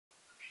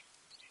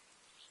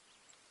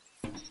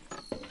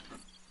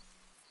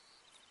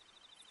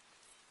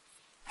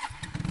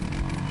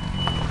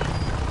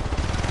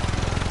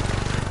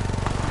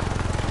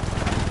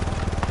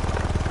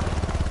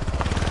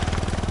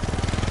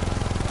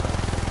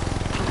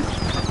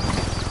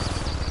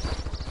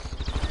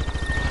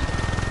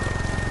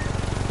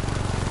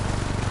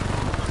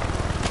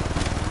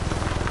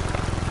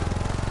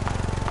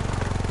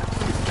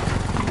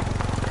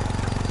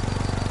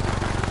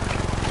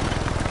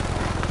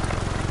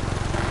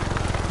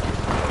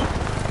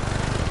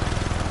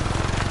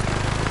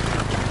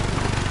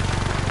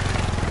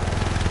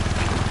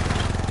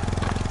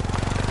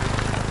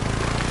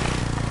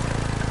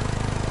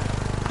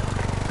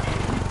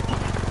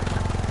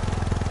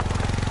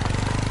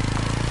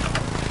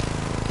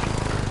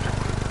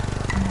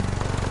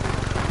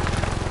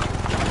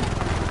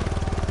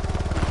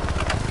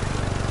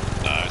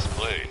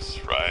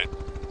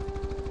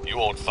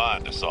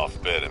find a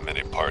soft bed in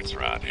many parts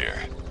around here.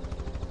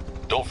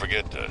 Don't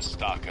forget to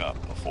stock up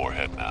before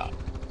heading out.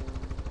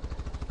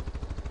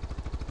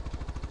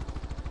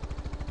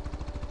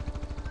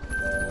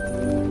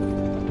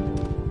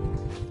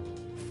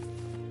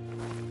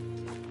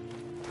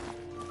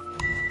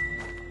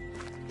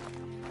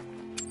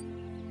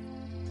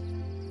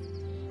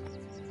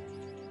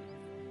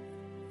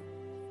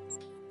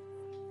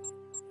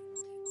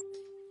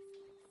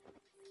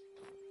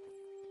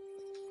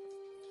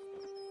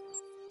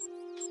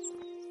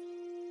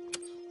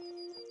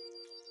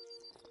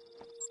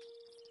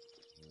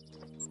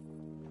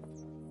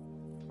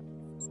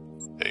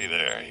 Hey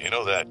there, you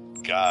know that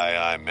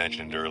guy I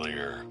mentioned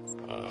earlier,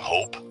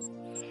 Hope?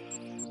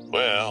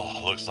 Well,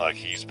 looks like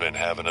he's been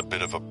having a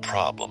bit of a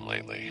problem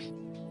lately.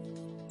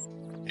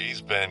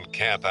 He's been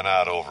camping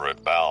out over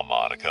at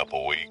Balmont a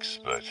couple weeks,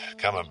 but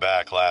coming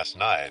back last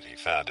night, he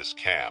found his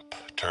camp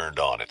turned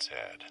on its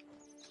head.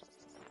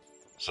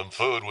 Some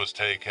food was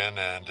taken,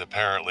 and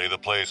apparently the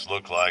place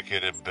looked like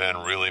it had been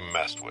really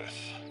messed with.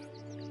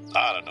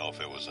 I don't know if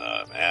it was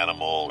an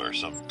animal or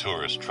some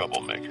tourist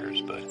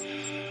troublemakers, but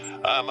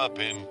I'm up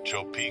in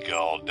Topeka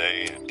all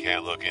day and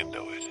can't look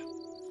into it.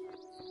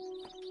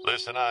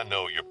 Listen, I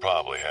know you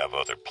probably have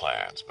other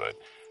plans, but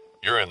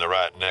you're in the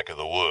right neck of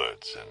the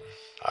woods, and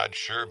I'd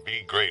sure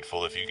be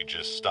grateful if you could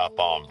just stop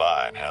on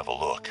by and have a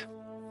look.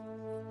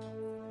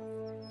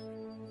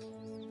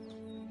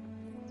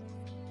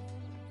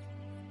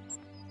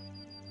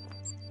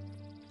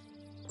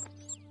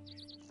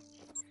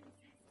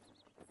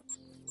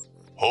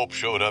 Hope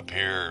showed up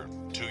here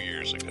 2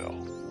 years ago.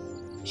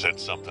 Said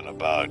something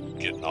about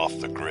getting off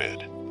the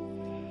grid.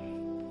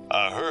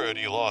 I heard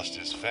he lost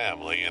his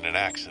family in an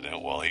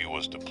accident while he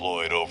was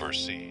deployed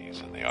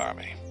overseas in the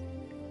Army.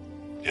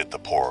 Hit the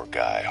poor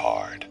guy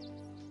hard.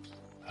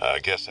 I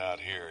guess out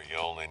here you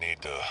only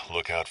need to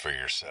look out for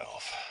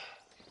yourself.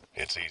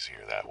 It's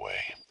easier that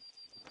way.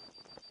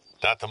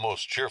 Not the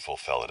most cheerful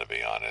fella, to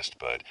be honest,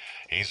 but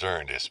he's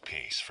earned his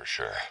peace for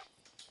sure.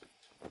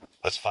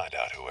 Let's find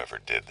out whoever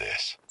did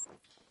this.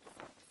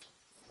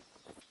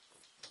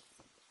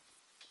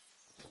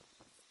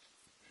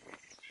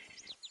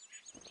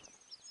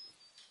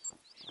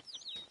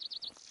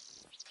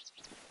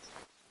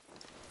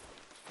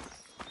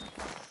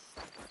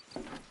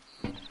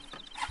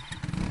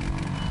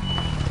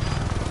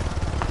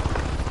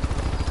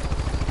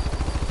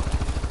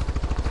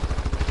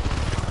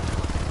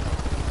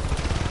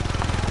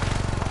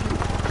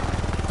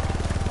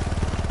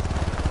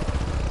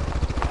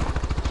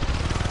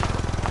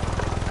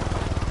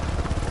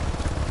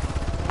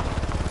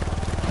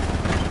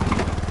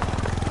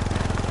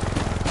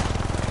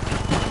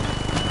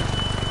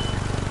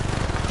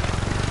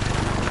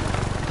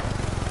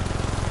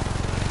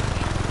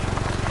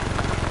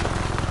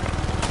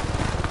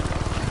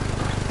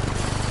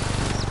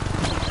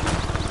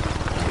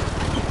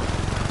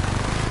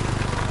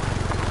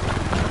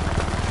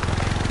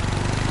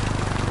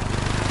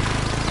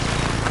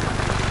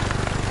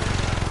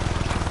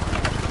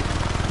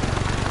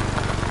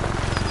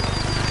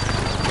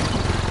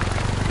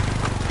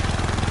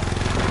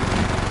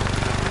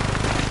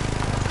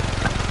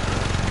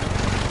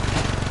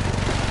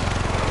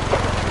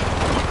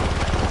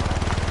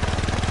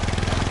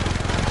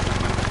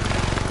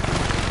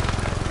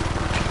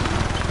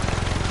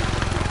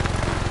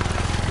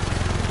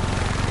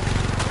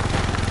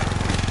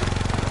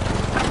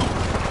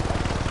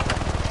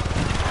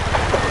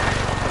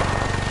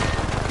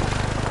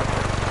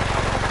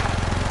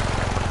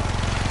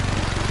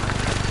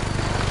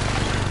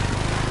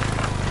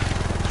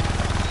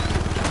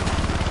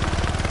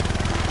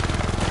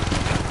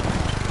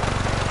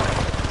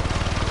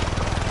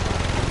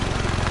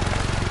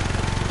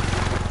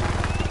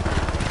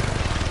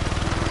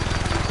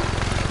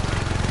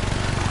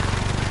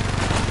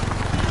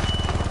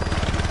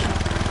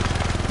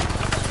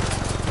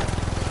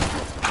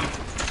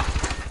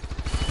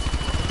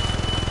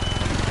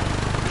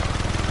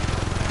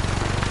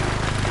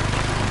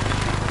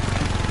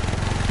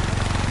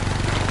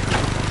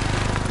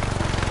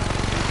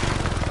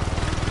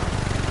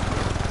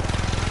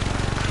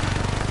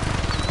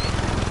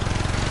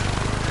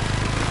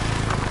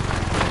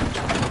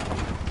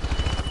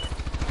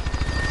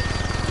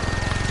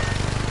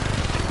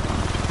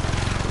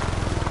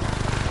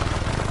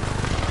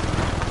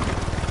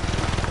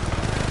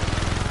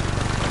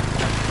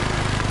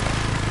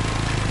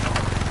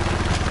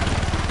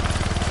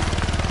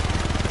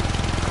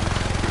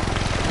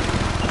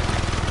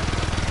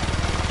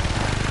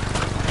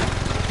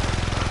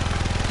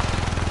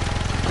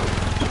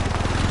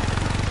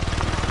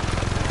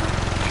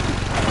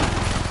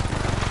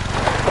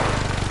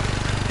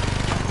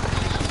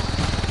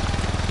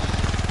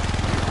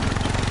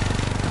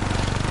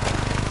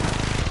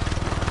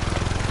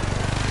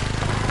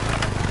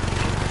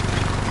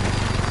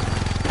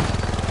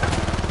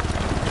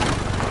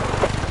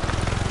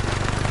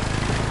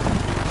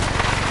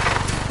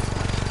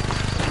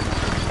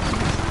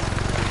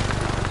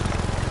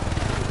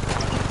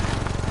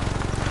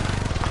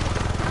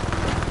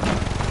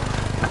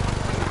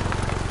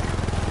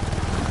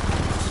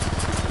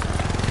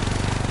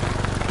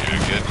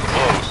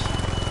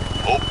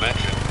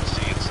 mentioned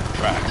seeing some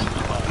tracks in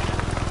the mud.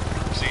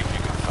 See if you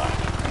can find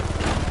them.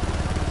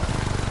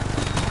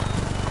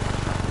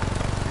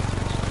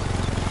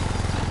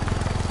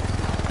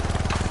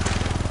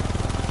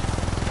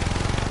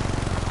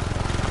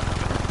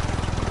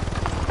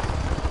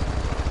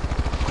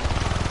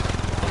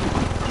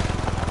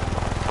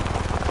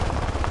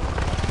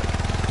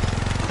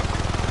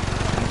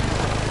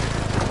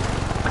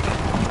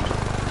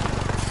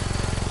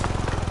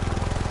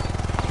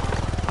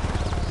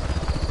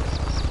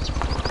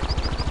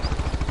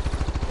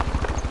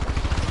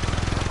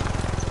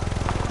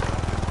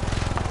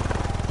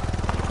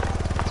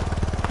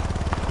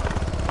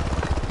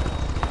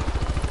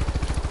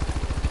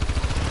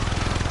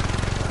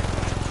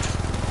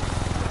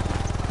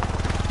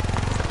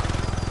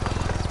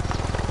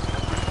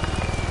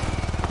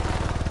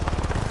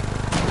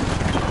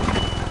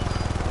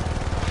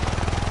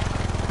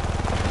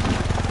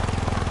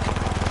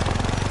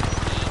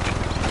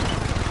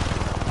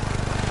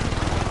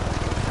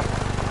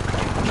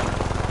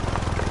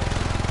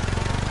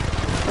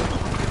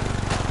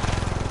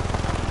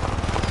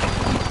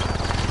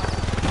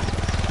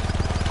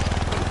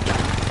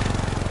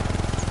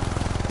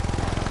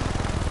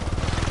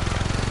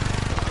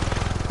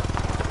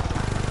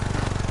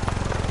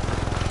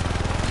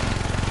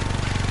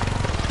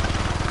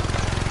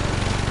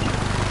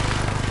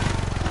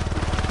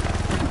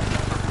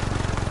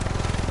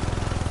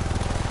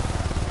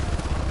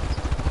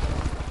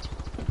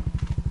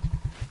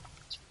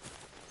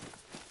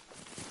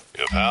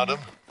 You found them?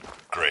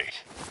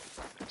 Great.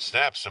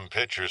 Snap some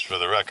pictures for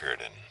the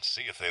record and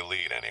see if they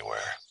lead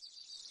anywhere.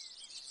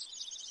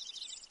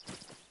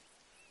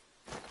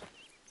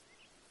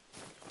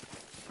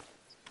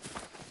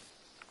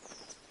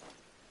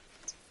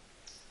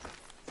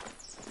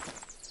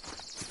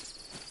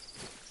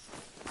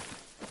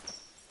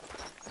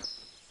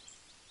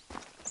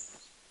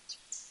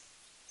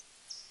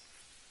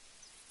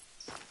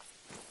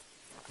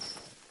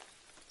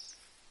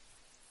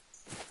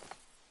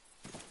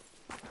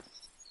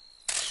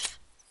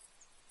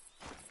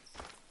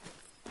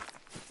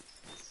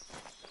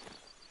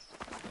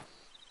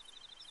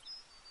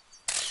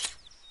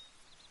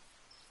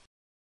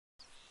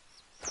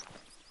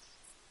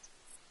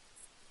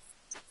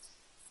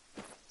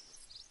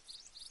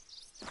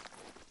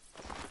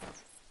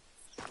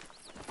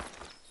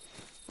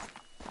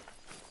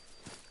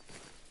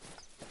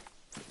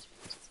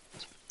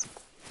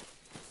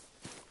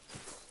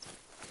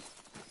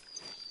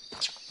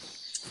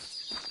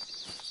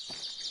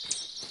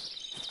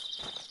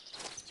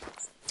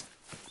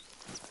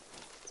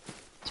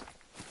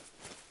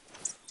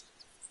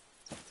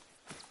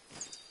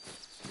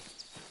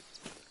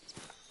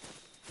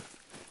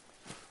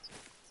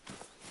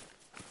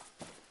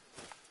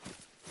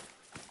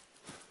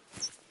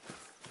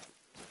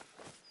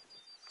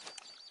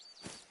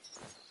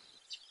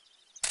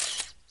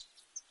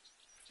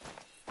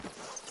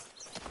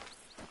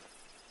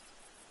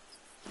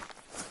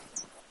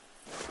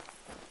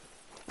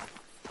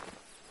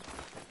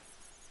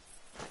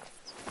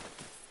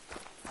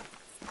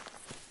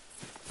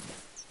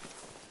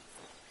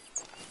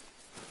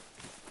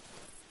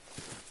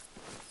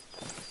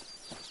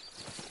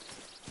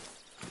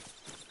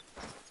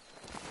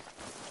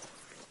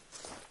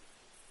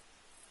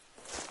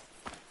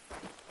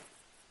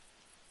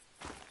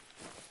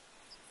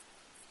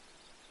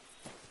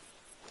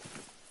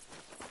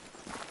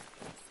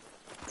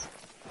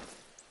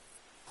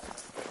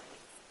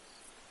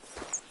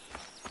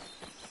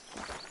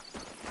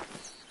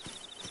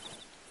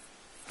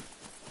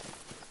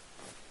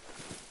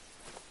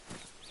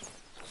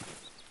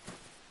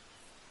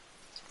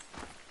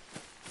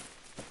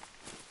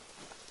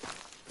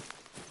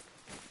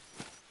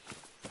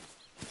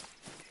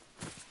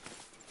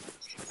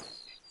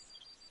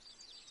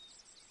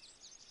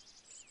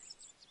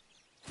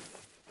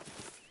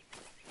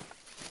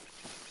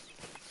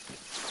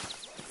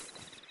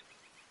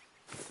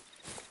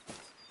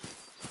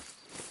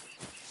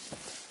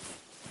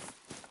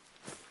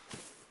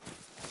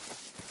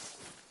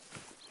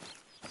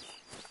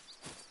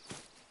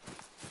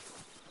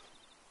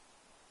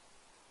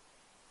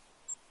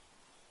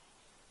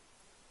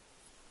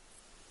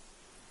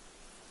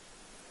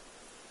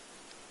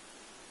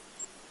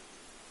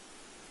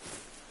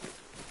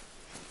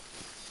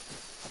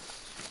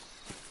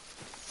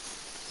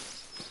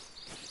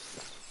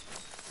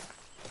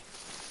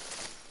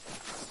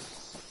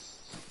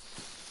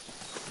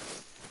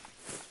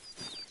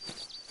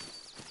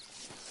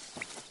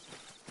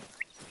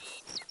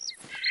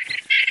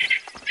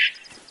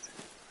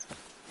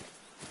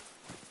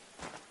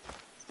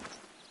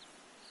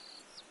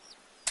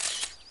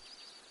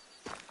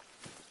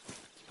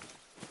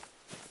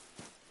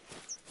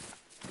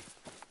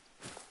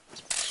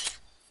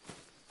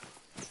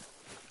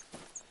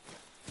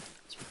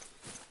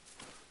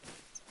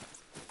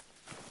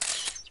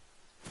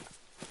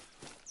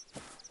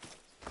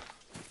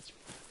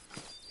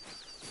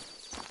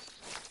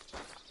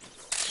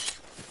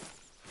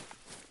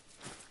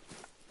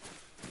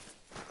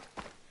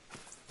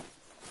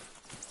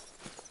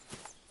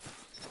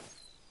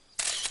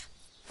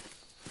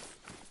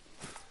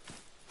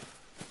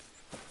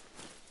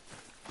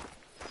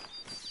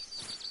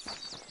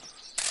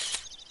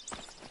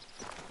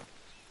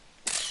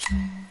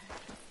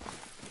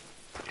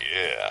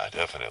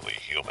 definitely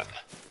human.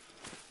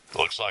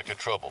 Looks like a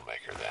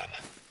troublemaker then.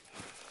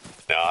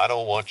 Now, I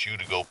don't want you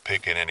to go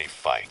picking any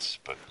fights,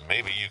 but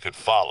maybe you could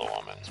follow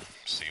them and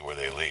see where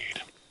they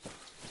lead.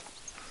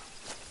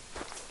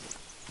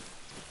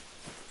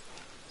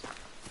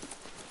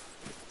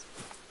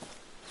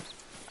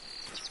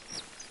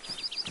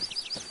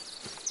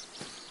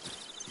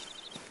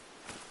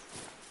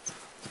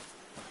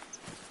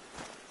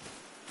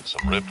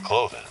 Some ripped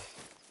clothing.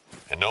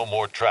 And no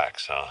more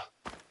tracks, huh?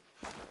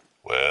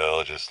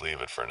 Well, just leave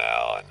it for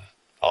now, and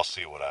I'll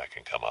see what I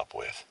can come up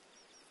with.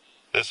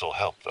 This'll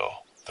help,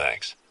 though.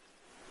 Thanks.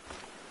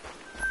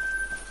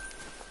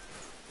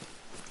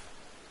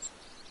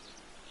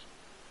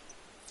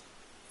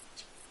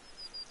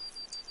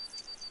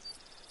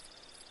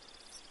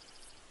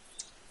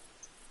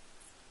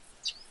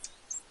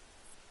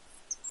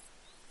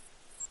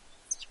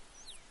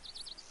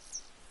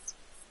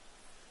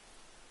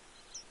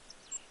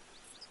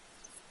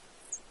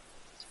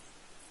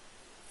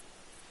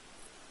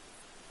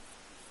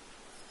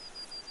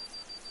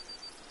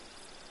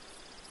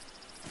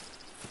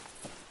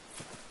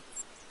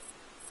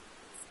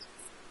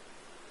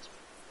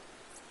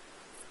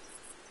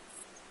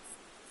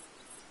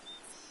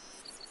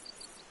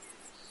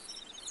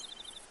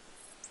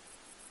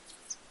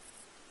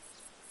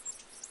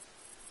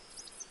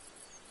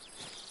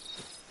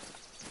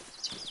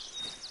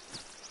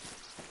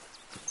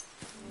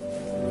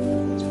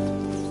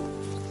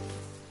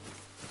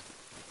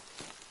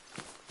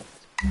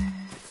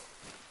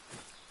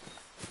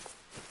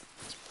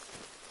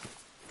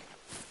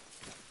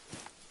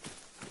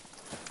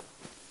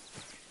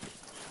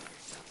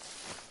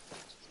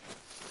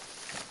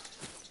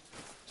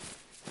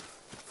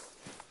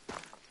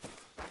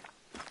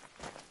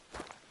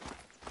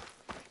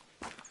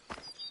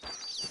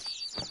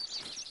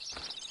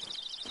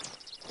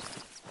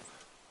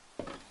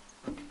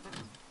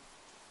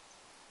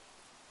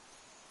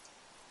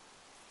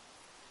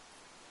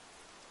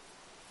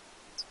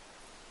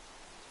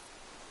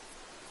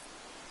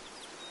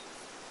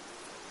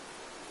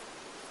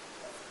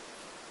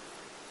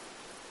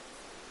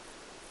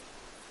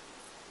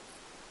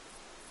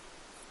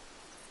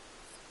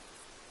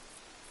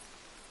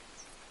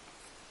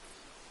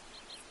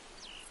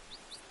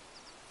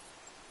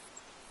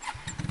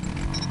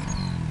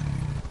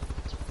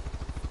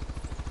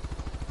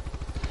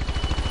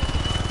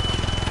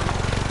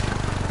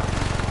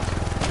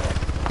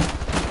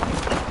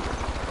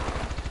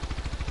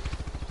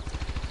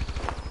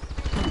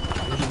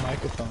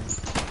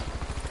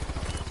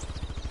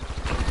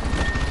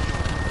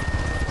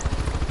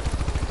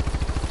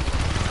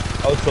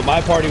 Oh, so my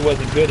party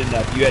wasn't good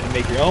enough. You had to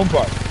make your own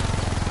party.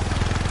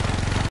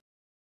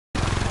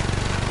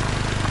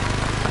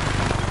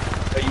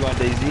 Are you on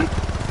DayZ?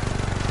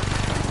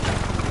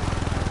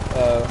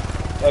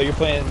 Oh, you're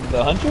playing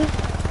the Hunter?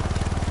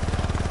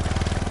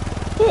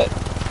 Good.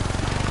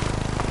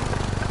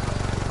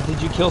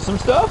 Did you kill some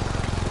stuff?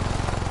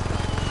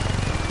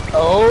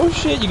 Oh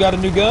shit, you got a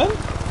new gun?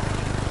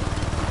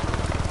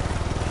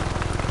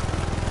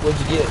 What'd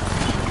you get?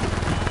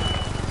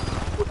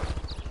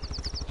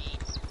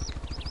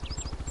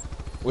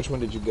 Which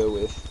one did you go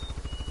with?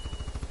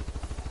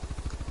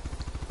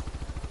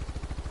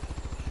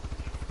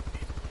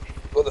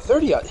 Well, the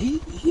 30-aught, he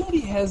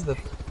already has the...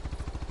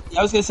 Yeah,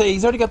 I was going to say,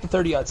 he's already got the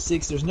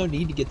 30-06. There's no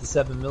need to get the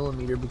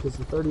 7mm because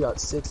the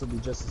 30-06 will be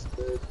just as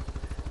good.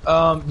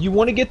 You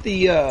want to get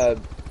the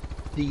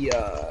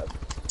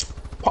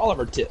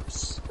polymer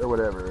tips, or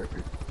whatever.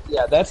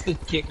 Yeah, that's the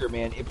kicker,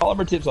 man.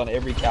 Polymer tips on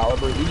every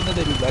caliber, even though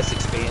they do less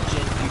expansion,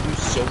 you do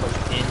so much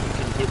pin, you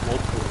can hit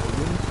multiple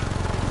organs.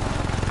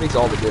 Makes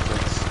all the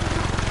difference.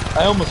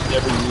 I almost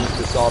never use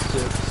the soft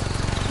tips.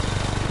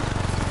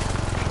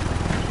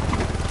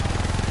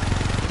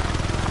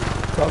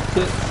 Soft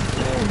tips?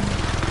 Yeah.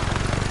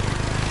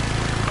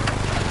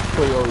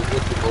 So you always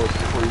hit the bullets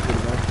before you put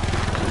them in.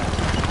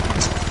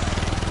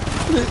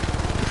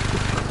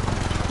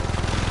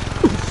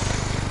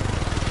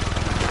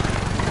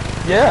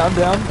 Yeah, I'm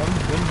down.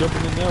 I'm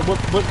jumping in there.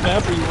 What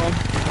map are you on?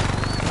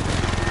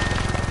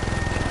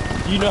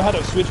 Do you know how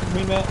to switch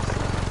between maps?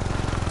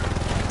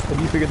 Have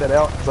you figured that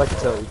out? Because I can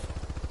tell you.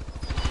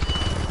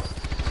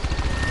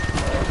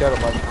 You got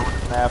to like go to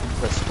the map and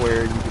press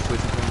square and you can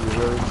switch between your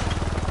roads.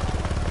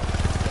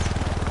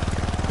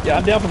 Yeah,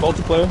 I'm down for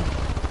multiplayer.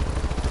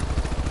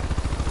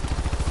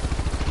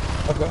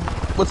 Okay.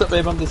 What's up,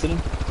 babe? I'm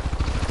listening.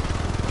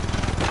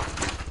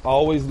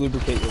 Always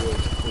lubricate your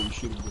roads before you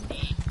shoot them.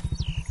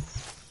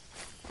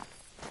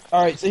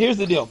 Alright, so here's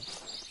the deal.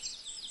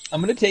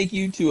 I'm going to take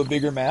you to a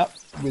bigger map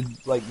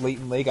with, like,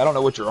 Leighton Lake. I don't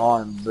know what you're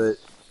on, but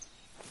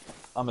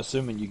I'm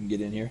assuming you can get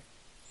in here.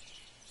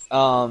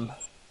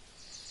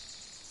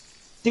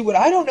 See, what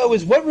I don't know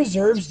is what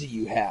reserves do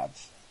you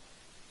have?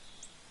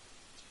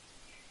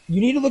 You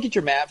need to look at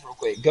your map real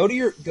quick.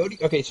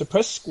 Okay, so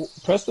press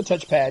the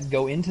touchpad,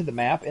 go into the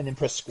map, and then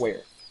press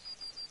square.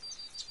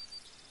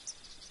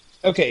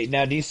 Okay,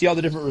 now do you see all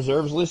the different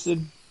reserves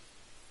listed?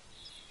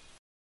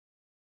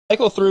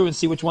 Cycle through and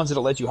see which ones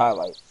it'll let you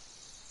highlight.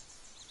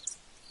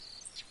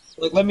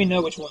 Like, let me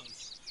know which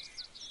ones.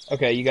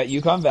 Okay, you got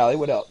Yukon Valley.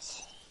 What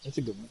else? That's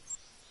a good one.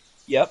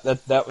 Yep,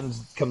 that one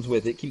comes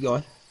with it. Keep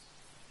going.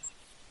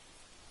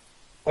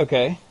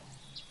 Okay.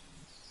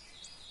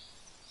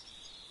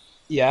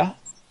 Yeah.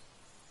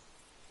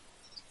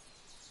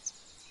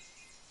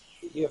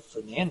 You have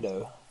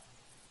Fernando.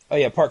 Oh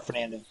yeah, Park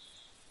Fernando.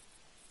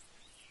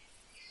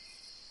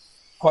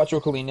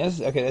 Cuatro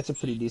Colinas. Okay, that's a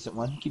pretty decent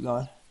one. Keep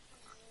going.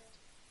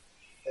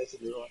 That's a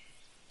good one.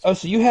 Oh,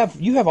 so you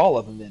have all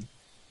of them then.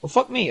 Well,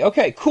 fuck me.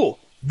 Okay, cool.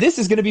 This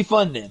is gonna be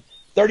fun then.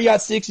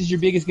 30-06 is your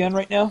biggest gun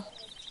right now.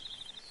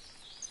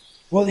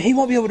 Well, he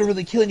won't be able to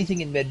really kill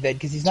anything in Medved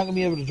because he's not gonna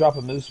be able to drop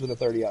a moose with a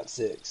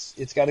 30-06.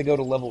 It's got to go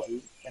to level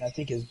 8, and I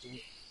think his.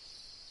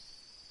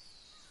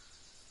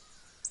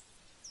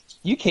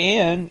 You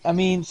can. I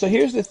mean, so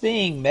here's the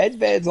thing.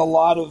 Medved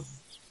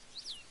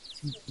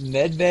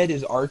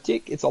is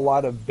Arctic. It's a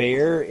lot of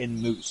bear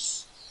and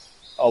moose.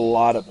 A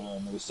lot of bear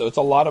and moose. So it's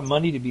a lot of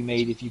money to be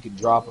made if you can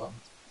drop them.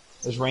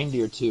 There's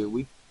reindeer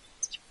too.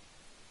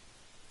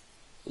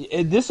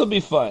 This will be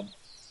fun.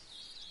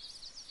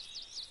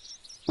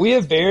 We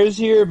have bears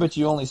here, but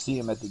you only see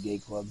them at the gay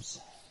clubs.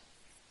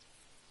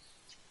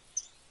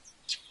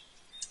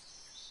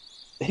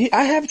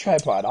 I have a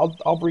tripod.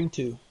 I'll bring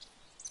two.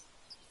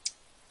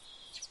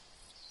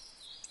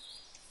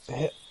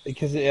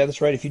 Because yeah,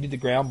 that's right. If you do the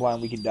ground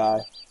blind, we can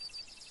die.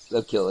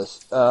 They'll kill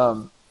us.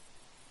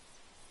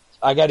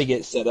 I got to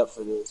get set up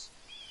for this.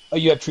 Oh,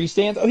 you have tree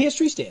stands? Oh, he has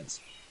tree stands.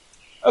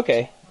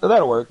 Okay, so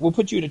that'll work. We'll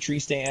put you in a tree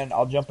stand.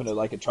 I'll jump into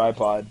like a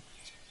tripod.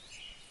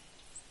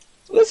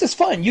 Well, this is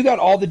fun. You got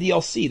all the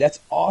DLC. That's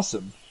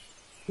awesome.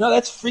 No,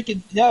 that's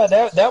freaking. No,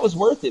 that was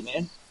worth it,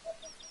 man.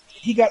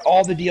 He got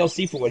all the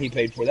DLC for what he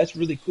paid for. That's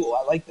really cool.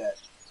 I like that.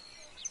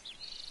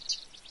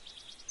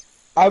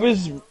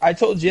 I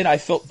told Jen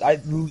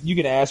you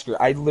can ask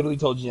her. I literally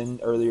told Jen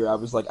earlier, I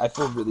was like, I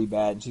feel really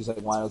bad. And she's like,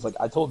 why? I was like,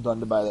 I told Dunn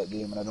to buy that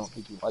game and I don't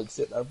think he likes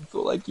it. I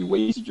feel like you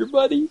wasted your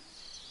money.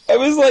 I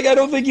was like, I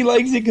don't think he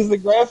likes it because the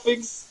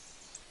graphics.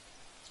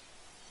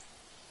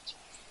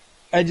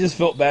 I just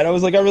felt bad. I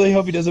was like, I really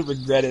hope he doesn't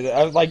regret it.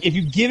 I was like, if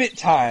you give it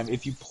time,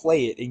 if you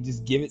play it and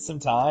just give it some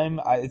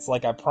time, it's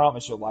like, I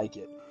promise you'll like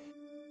it.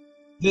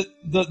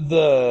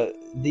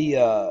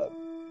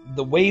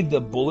 The way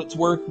the bullets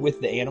work with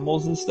the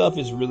animals and stuff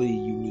is really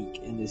unique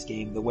in this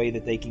game. The way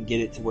that they can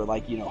get it to where,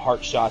 like, you know,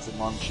 heart shots and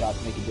lung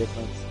shots make a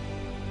difference.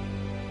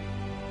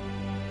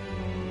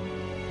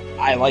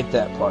 I like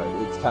that part.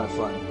 It's kind of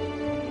fun.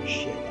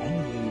 Shit,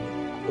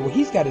 well,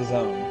 he's got his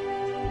own.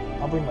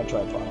 I'll bring my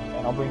tripod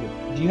and I'll bring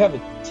it. Do you have a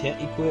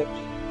tent equipped?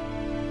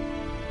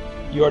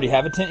 You already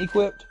have a tent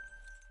equipped?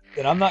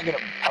 Then I'm not gonna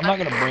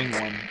bring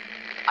one.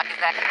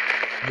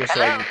 Just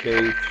so I can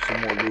carry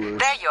some more lures.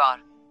 There you are.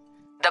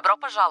 Добро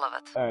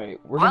пожаловать. Alright,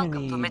 we're gonna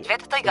Welcome need to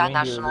Medved Taiga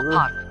National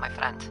Park, my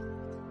friend.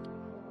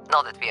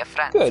 Not that we are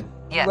friends. Good.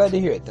 I'm yet. glad to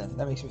hear it then.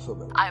 That makes me feel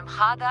better. I'm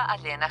Hada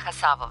Alena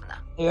Khasavovna.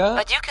 Yeah?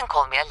 But you can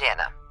call me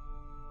Alena.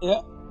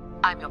 Yeah.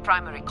 I'm your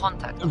primary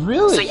contact.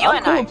 Really? So you I'm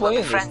and cool I with playing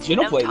will be friends this. Jen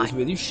will in play no this time.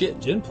 with you. Shit,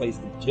 Jen plays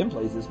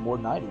this more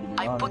than I do, to be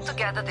I honest. put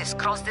together this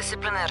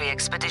cross-disciplinary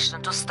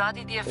expedition to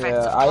study the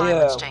effects Yeah, of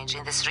climate change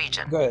in this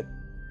region. Go ahead.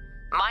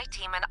 My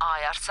team and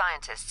I are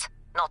scientists,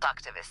 not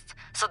activists.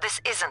 So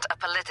this isn't a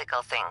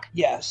political thing.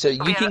 Yeah, so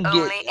you We can are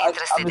get. only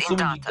interested I'm in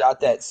assuming you data. got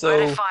that. So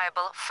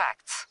Verifiable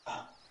facts.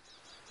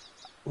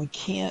 we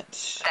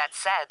can't. That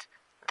said,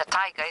 the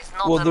taiga is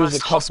not Well, the there's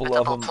most a couple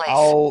of hospitable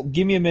them. place.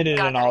 Give me a minute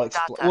and I'll Gathering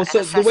explain. data Well, so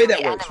and the way that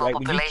assessing the works, right?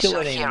 animal When you kill an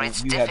population here, animal,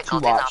 it's you have two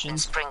difficult enough in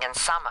options. spring and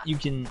summer. You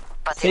can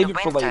But save in it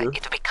for winter, later,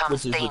 it becomes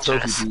which is the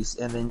dangerous. trophy piece,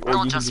 and then or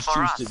Not you can just just for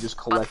choose us, to just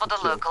but collect for the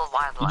the kill. local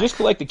wildlife. You just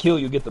collect the kill,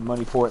 you'll get the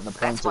money for it and the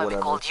points That's or why we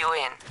whatever. called you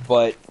in.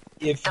 But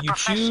if The you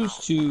choose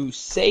to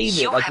save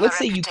it, You like have let's a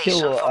say you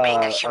reputation kill for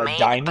being a a humane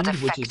diamond, but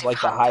which is effective like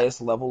the hunter.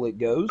 highest level it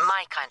goes.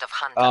 My kind of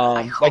hunter,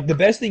 I hope. Like the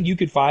best thing you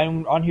could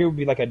find on here would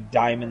be like a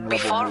diamond level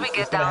Before moose. we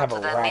It's get gonna down have a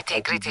to the rack like you've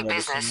nitty-gritty never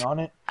business, seen on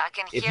it. I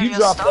can If hear you your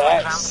drop stomach that,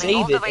 rumbling all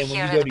save the it, way and when here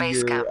you at go the to base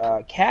your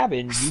camp.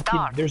 cabin, you can.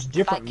 Start There's by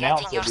different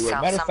mounts getting everywhere.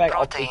 yourself Matter of some fact,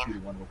 I'll take protein. you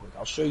to one real quick.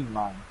 I'll show you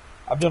mine.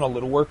 I've done a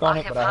little work on I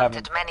it, have but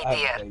hunted many I haven't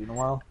deer, played in a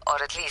while.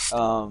 or at least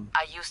I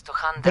used to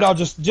hunt But them I'll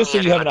just so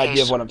near you have an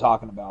idea of location. what I'm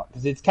talking about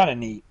because it's kind of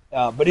neat.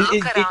 But Look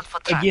around for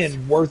tracks.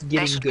 again worth They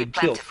getting should be good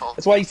kills. plentiful.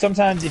 That's why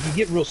sometimes if you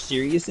get real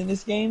serious in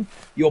this game,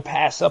 you'll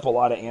pass up a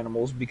lot of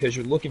animals because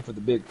you're looking for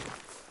the big.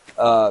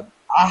 I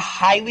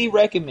highly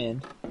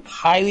recommend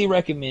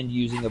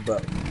using a bow.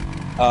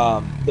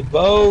 The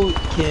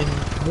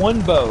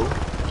one bow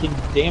can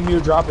damn near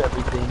drop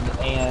everything,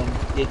 and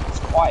it's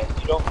quiet.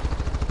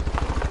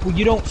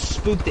 You don't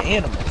spook the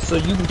animals, so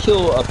you can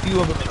kill a few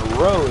of them in a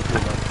row if you're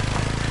lucky.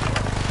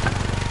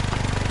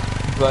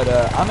 But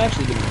I'm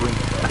actually going to bring a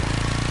bow.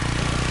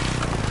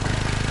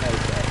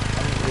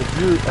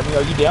 Okay.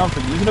 Are you down for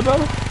using a bow?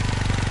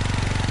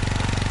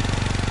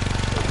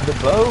 The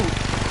bow.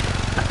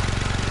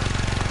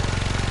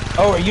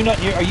 Oh, are you not?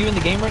 Are you in the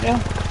game right now?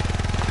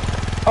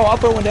 Oh, I'll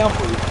throw one down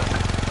for you.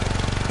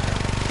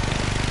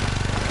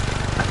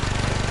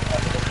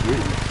 That's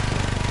weird.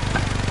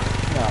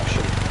 No,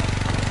 sure.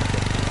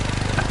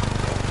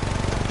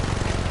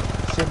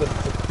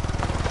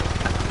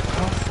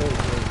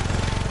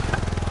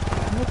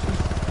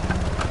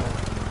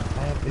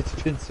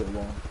 been so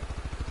long.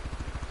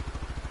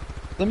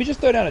 Let me just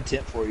throw down a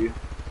tent for you.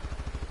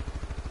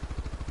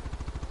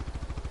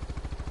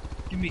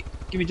 Give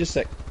me just a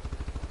sec.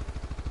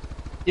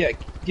 Yeah,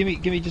 give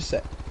me just a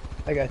sec.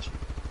 I got you.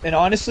 And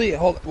honestly,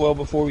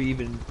 before we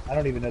even, I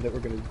don't even know that we're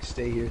gonna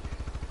stay here.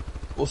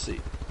 We'll see.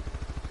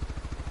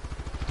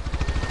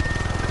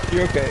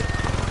 You're okay.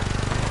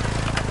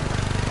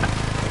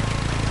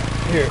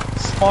 Here,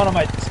 spawn on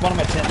my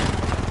tent.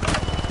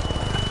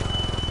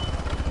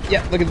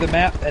 Yeah, look at the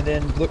map, and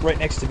then look right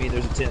next to me.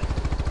 There's a tent.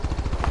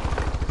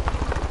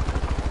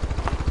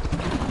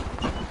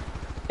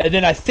 And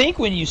then I think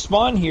when you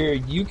spawn here,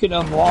 you can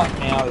unlock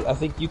now. I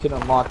think you can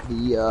unlock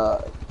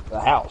the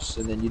house,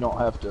 and then you don't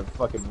have to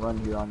fucking run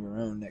here on your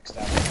own next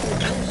time you play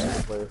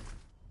single player.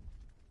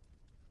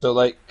 So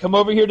like, come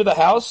over here to the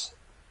house.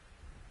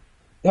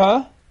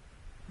 Huh?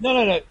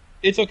 No.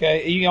 It's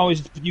okay.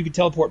 You can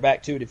teleport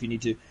back to it if you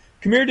need to.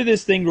 Come here to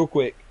this thing real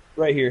quick,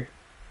 right here.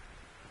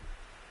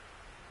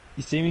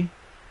 You see me?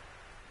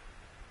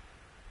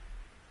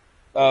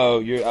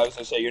 Oh, I was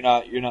gonna say you're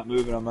not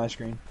moving on my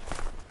screen.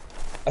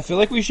 I feel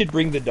like we should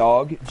bring the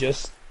dog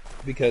just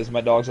because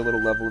my dog's a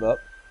little leveled up.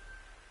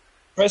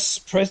 Press.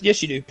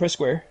 Yes, you do. Press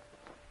square.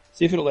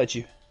 See if it'll let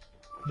you.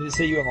 Did it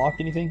say you unlocked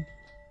anything?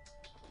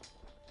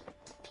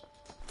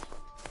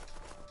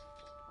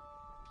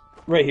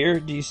 Right here.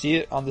 Do you see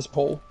it on this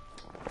pole?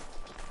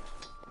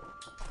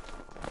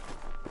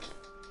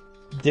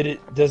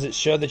 Does it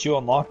show that you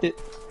unlocked it?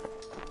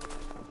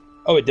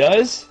 Oh, it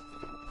does?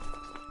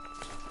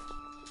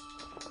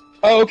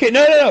 Oh, okay.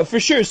 No, for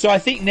sure. So I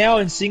think now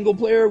in single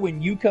player,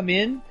 when you come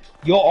in,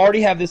 you'll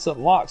already have this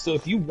unlocked. So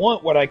if you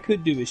want, what I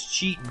could do is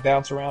cheat and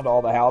bounce around to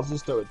all the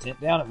houses, throw a tent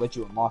down, and let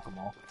you unlock them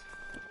all.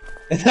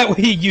 And that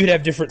way you'd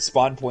have different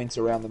spawn points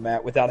around the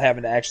map without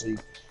having to actually...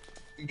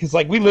 Because,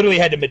 like, we literally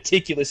had to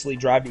meticulously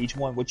drive to each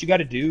one. What you got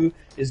to do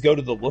is go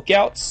to the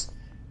lookouts,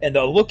 and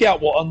the lookout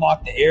will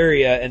unlock the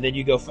area, and then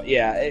you go...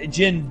 Yeah,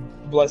 Jen,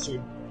 bless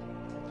her.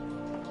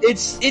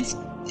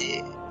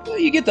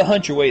 You get to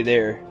hunt your way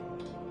there.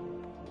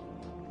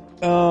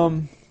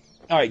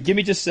 Alright, give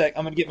me just a sec.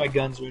 I'm gonna get my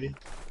guns ready.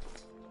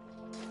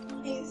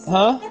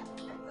 Huh?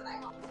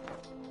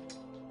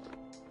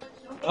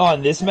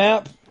 On this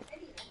map?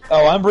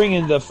 Oh, I'm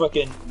bringing the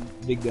fucking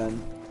big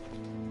gun.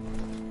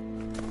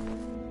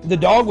 The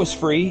dog was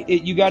free.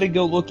 You gotta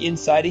go look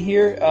inside of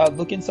here.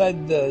 Look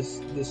inside the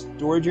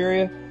storage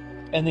area,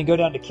 and then go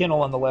down to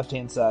kennel on the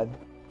left-hand side.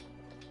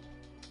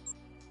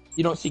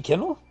 You don't see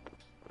kennel?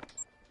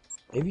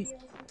 Maybe?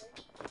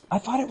 I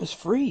thought it was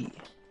free.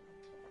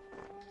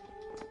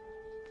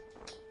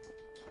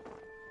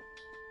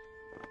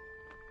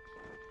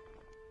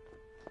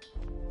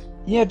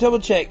 Yeah, double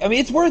check. I mean,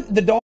 it's worth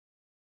the dog.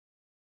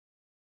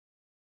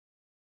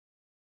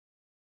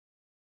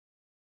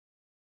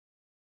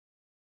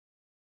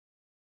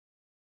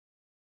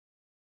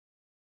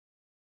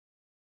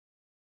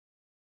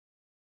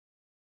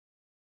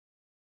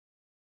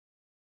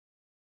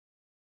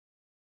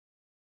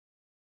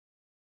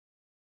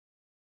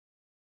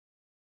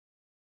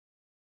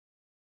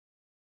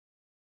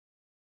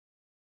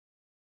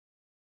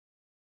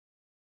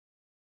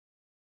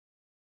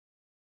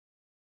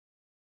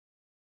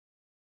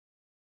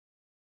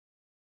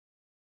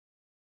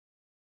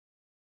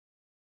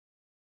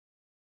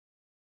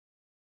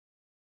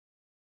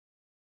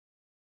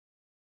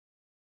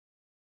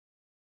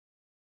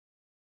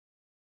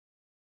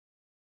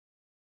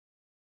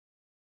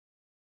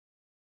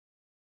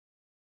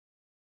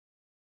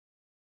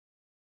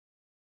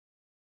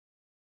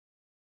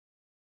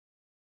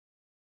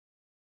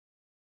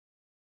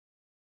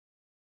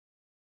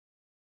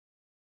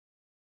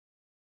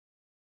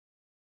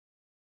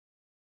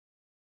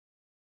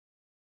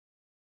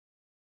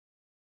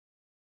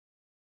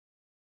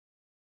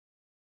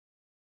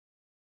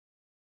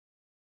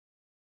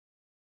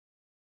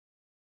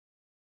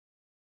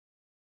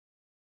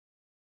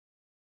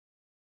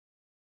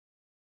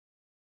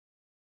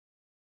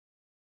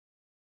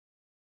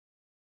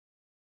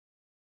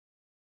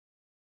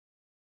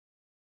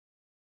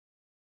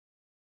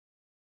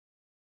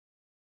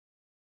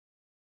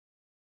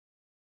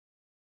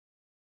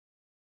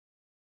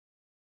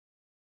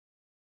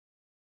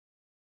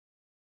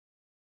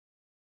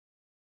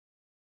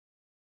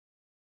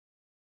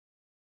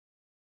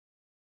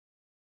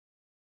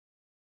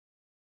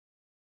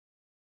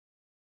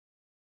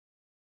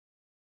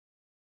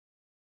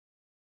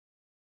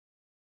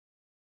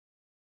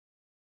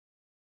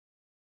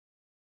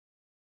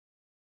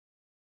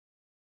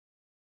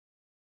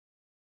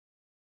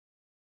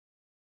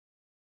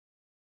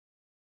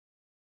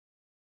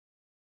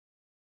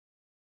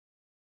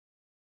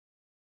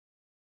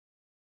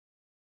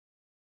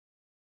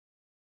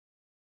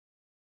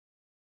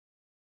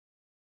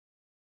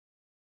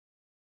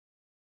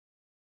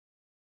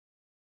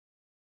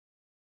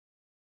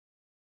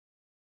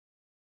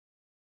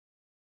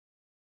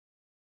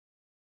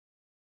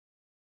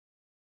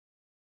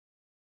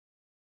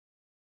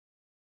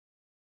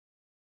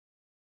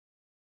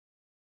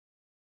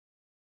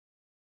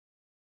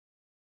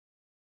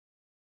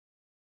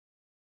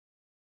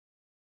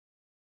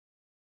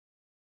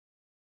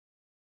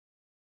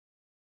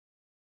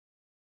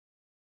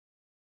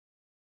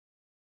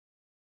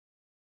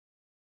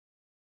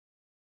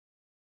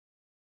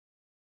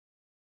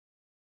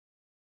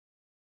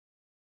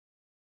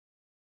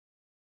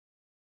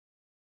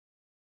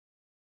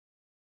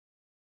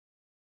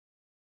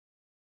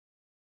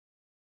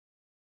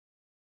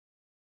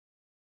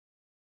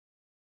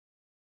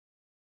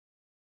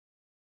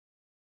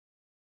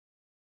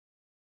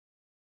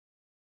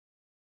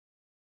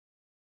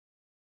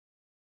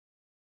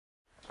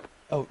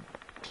 Oh,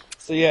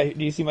 so yeah,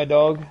 do you see my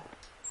dog?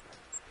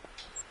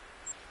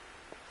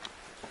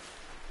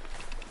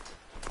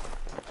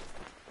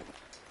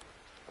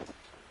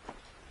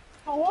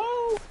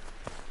 Hello?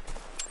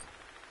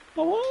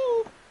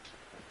 Hello?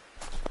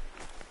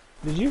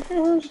 Did you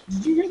hear her?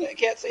 Did you hear that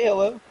cat say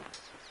hello?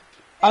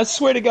 I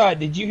swear to God,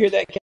 did you hear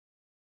that cat?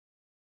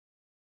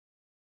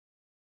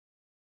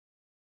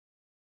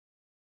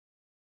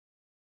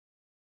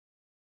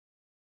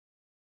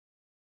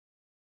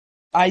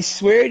 I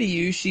swear to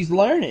you, she's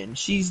learning.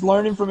 She's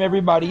learning from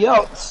everybody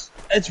else.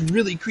 That's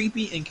really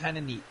creepy and kind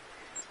of neat.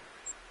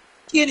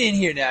 Get in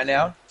here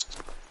now.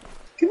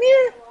 Come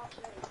here.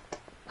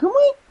 Come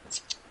on.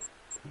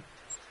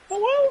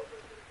 Hello?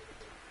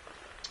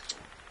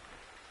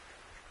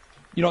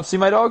 You don't see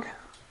my dog?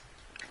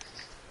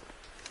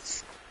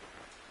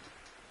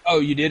 Oh,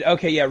 you did?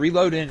 Okay, yeah,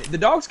 reload in. The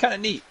dog's kind of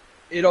neat.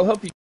 It'll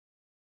help you